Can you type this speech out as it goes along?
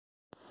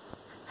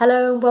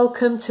Hello and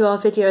welcome to our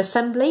video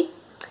assembly.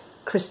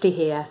 Christy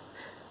here.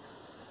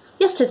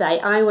 Yesterday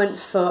I went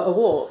for a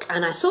walk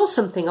and I saw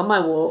something on my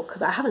walk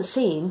that I haven't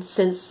seen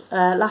since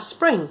last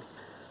spring.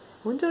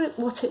 I wonder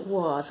what it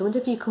was. I wonder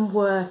if you can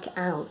work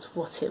out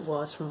what it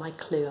was from my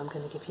clue I'm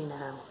going to give you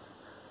now.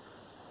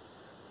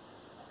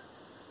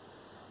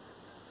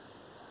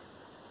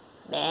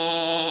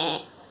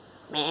 Meh,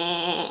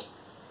 meh.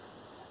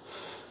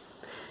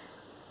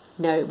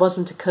 No, it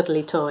wasn't a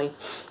cuddly toy.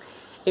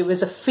 It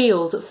was a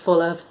field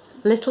full of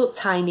little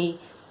tiny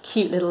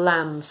cute little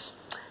lambs.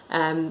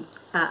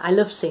 I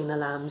love seeing the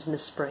lambs in the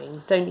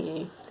spring, don't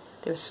you?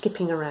 They were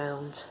skipping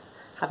around,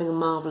 having a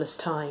marvellous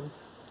time.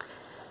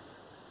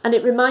 And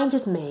it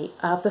reminded me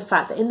of the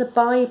fact that in the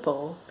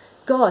Bible,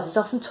 God is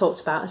often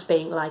talked about as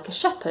being like a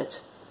shepherd,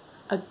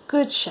 a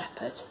good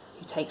shepherd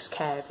who takes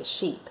care of his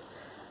sheep.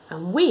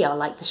 And we are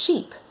like the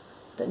sheep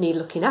that need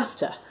looking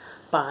after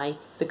by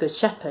the good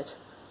shepherd.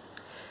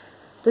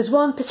 There's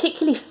one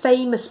particularly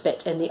famous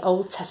bit in the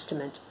Old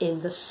Testament in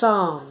the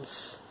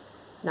Psalms.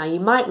 Now you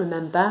might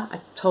remember,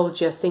 I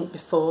told you I think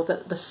before,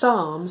 that the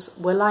Psalms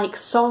were like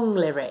song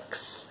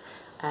lyrics.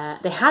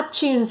 They had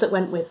tunes that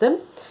went with them,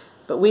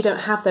 but we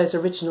don't have those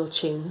original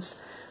tunes.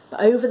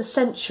 But over the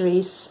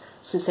centuries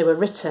since they were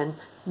written,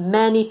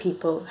 many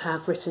people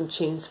have written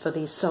tunes for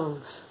these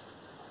songs.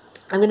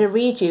 I'm going to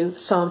read you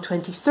Psalm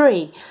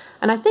 23,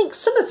 and I think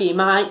some of you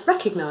might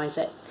recognise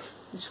it.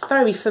 It's a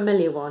very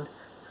familiar one.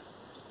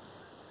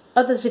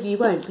 Others of you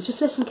won't, but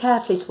just listen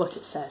carefully to what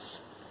it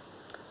says.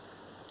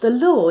 The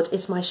Lord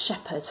is my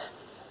shepherd.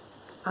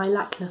 I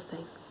lack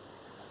nothing.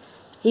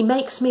 He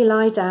makes me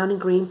lie down in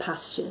green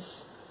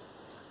pastures.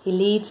 He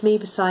leads me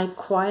beside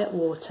quiet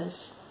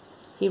waters.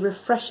 He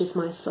refreshes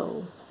my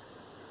soul.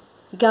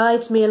 He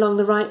guides me along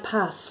the right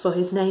paths for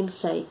his name's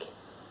sake.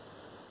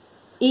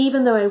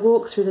 Even though I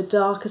walk through the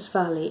darkest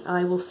valley,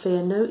 I will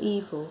fear no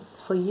evil,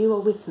 for you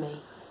are with me.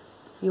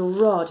 Your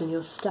rod and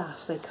your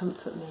staff, they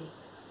comfort me.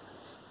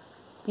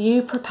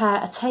 You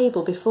prepare a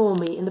table before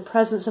me in the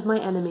presence of my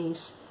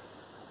enemies.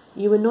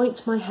 You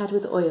anoint my head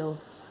with oil.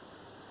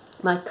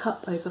 My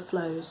cup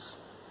overflows.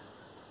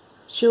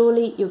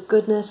 Surely your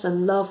goodness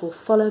and love will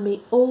follow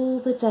me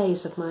all the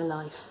days of my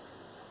life,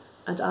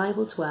 and I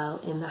will dwell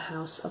in the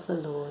house of the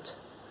Lord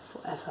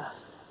forever.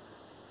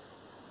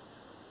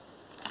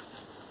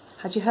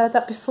 Had you heard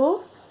that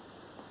before?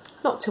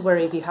 Not to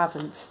worry if you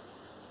haven't.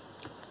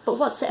 But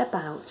what's it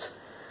about?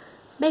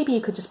 Maybe you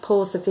could just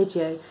pause the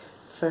video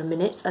for a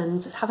minute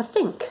and have a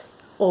think,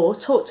 or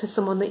talk to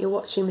someone that you're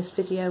watching this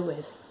video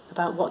with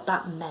about what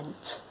that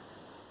meant.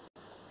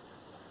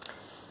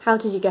 How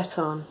did you get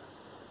on?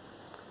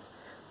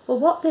 Well,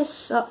 what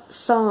this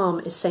psalm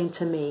is saying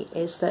to me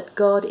is that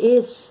God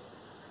is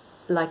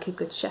like a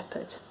good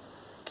shepherd,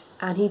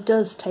 and he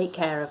does take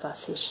care of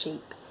us, his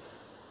sheep.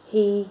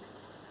 It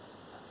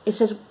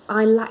says,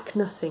 I lack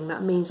nothing.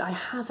 That means I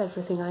have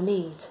everything I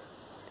need.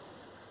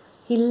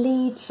 He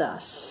leads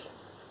us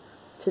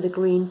to the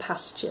green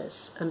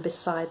pastures and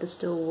beside the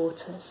still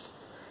waters.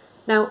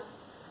 Now,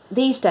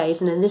 these days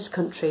and in this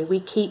country,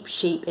 we keep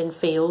sheep in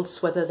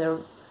fields, whether they're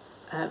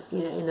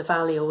in the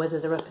valley or whether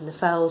they're up in the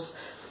fells,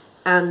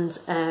 and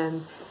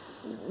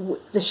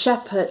the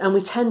shepherd. And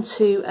we tend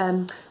to,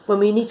 when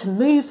we need to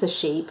move the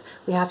sheep,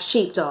 we have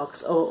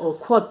sheepdogs or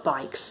quad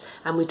bikes,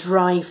 and we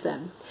drive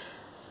them.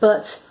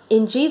 But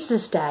in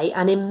Jesus' day,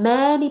 and in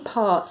many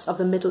parts of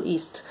the Middle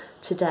East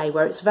today,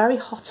 where it's very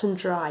hot and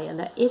dry and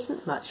there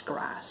isn't much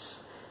grass,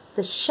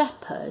 the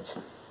shepherd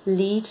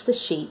leads the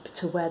sheep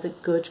to where the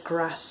good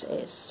grass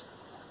is.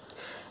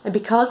 And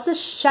because the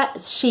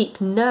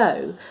sheep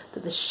know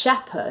that the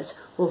shepherd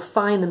will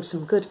find them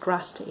some good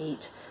grass to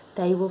eat,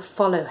 they will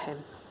follow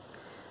him.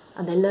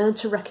 And they learn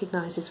to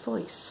recognise his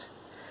voice.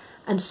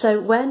 And so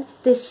when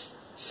this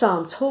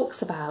psalm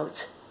talks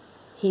about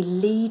he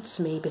leads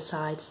me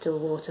beside still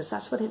waters,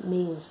 that's what it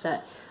means,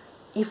 that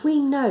if we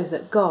know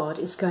that God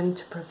is going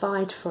to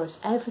provide for us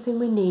everything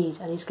we need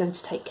and he's going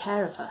to take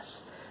care of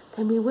us,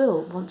 then we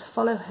will want to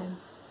follow him.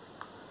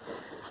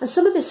 And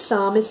some of this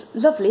psalm is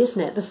lovely, isn't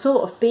it? The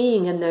thought of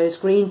being in those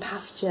green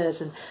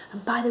pastures and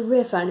by the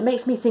river, and it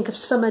makes me think of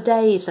summer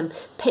days and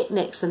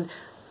picnics and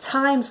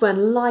times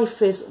when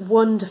life is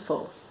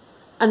wonderful.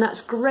 And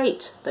that's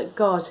great that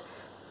God,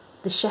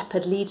 the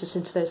shepherd, leads us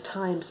into those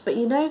times. But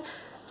you know,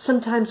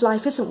 sometimes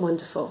life isn't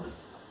wonderful.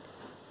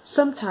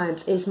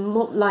 Sometimes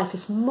life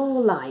is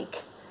more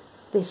like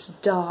this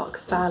dark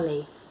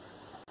valley.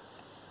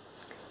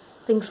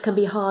 Things can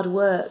be hard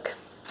work.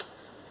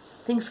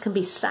 Things can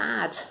be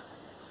sad.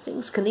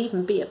 Things can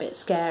even be a bit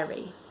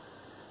scary.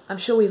 I'm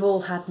sure we've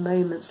all had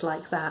moments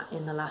like that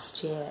in the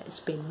last year. It's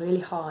been really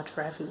hard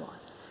for everyone.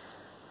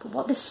 But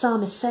what this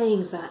psalm is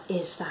saying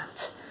is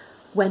that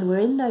when we're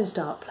in those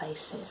dark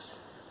places,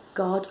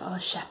 God, our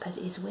shepherd,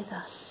 is with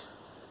us.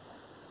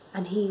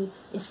 And he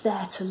is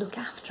there to look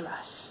after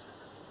us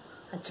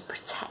and to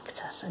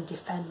protect us and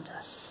defend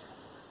us.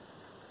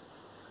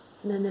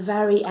 And then the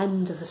very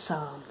end of the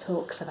psalm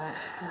talks about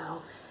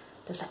how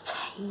there's a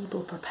table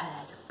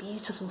prepared, a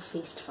beautiful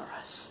feast for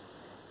us,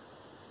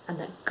 and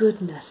that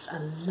goodness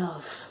and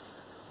love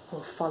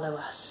will follow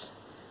us.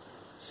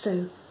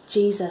 So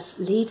Jesus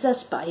leads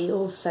us, but he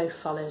also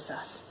follows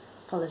us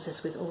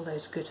with all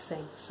those good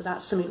things. So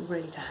that's something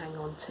really to hang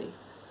on to.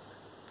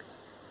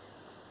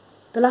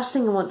 The last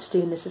thing I want to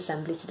do in this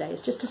assembly today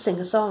is just to sing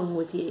a song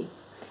with you.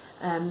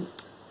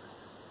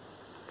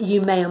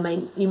 You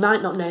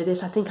might not know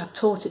this. I think I've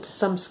taught it to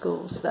some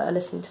schools that are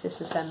listening to this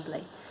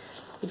assembly.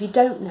 If you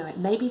don't know it,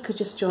 maybe you could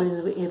just join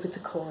in with the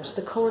chorus.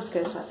 The chorus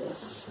goes like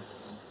this.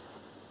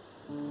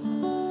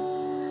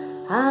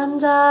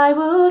 And I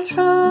will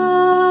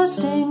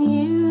trust in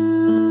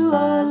you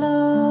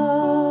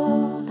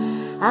alone,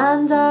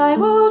 and I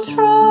will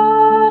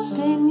trust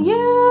in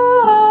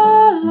you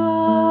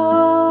alone,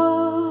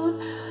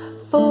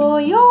 for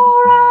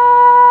your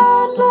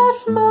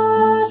endless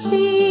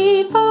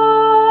mercy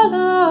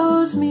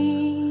follows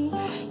me,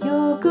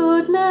 your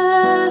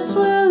goodness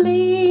will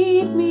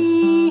lead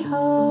me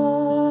home.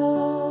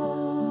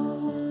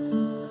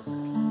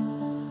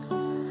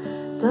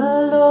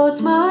 The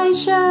Lord's my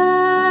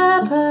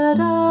shepherd,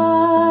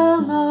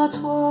 I'll not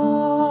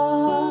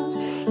want.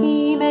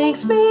 He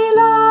makes me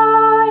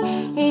lie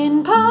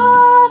in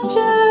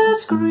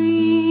pastures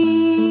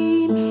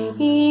green.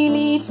 He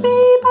leads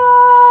me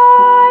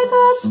by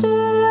the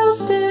still,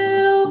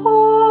 still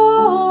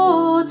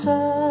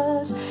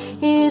waters.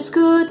 His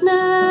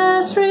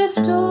goodness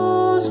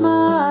restores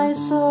my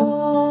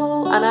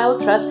soul. And I will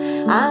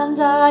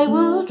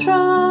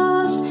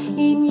trust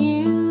in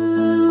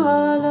you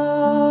alone.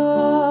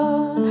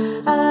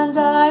 And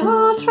I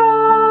will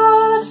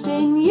trust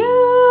in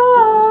you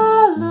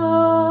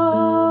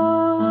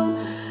alone,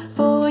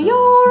 for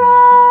your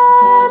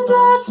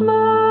endless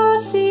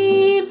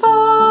mercy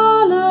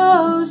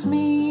follows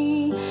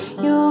me,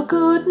 your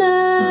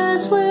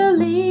goodness will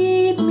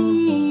lead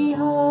me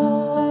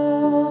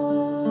home.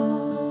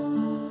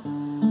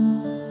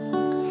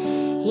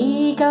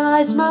 He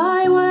guides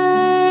my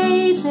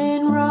ways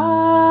in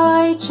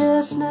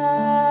righteousness,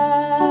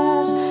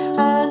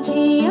 and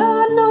he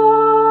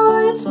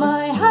anoints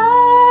my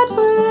head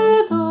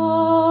with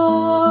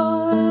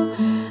oil,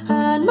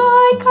 and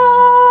my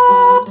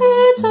cup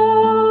it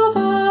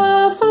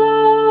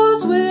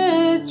overflows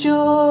with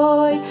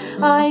joy.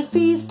 I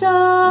feast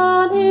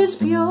on his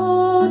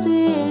pure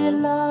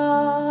delights,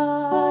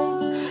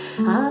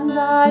 and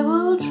I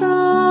will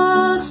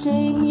trust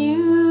in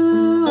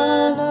you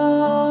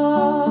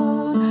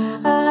alone,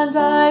 and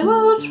I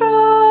will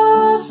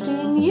trust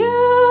in you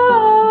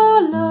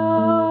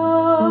alone,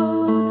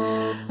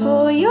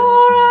 for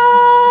your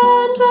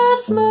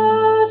endless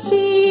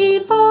mercy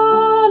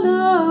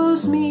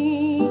follows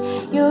me,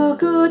 your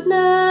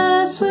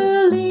goodness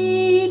will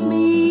lead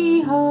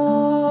me home.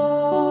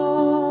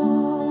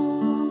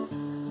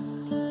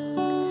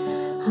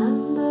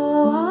 And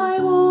though I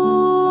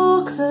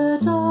walk the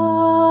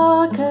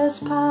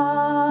darkest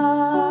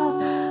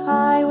path,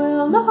 I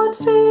will not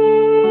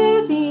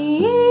fear the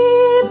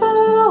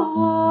evil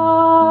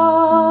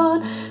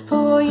one,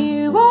 for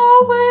you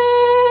are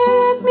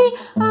with me,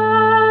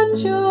 and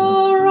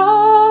your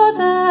rod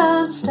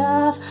and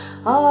staff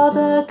are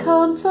the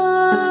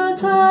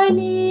comfort I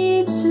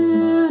need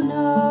to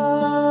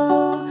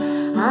know.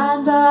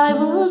 And I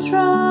will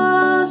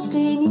trust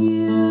in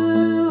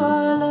you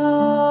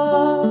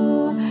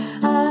alone,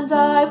 and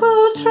I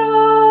will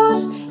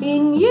trust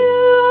in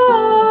you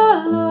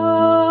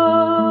alone,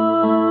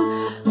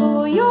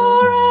 for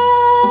your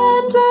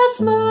endless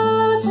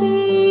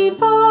mercy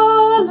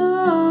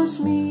follows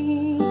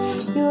me,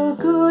 your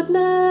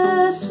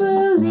goodness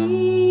will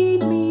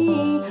lead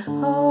me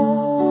home.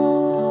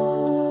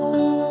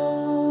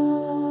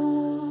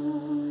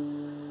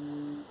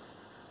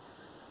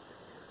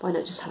 Why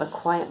not just have a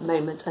quiet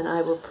moment and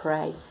I will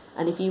pray,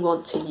 and if you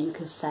want to, you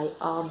can say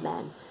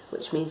Amen,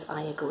 which means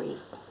I agree.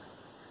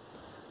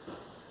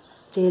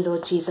 Dear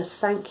Lord Jesus,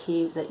 thank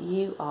you that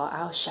you are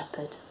our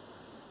shepherd.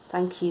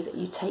 Thank you that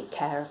you take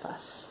care of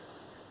us.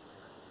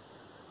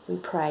 We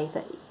pray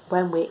that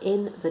when we're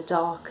in the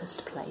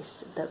darkest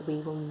place, that we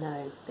will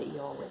know that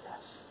you're with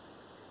us.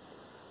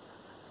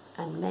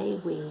 And may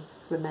we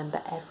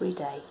remember every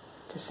day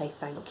to say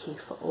thank you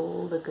for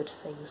all the good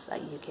things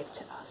that you give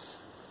to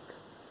us.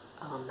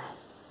 Amen.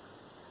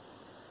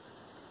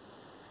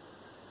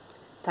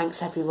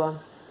 Thanks everyone.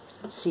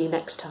 See you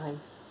next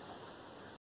time.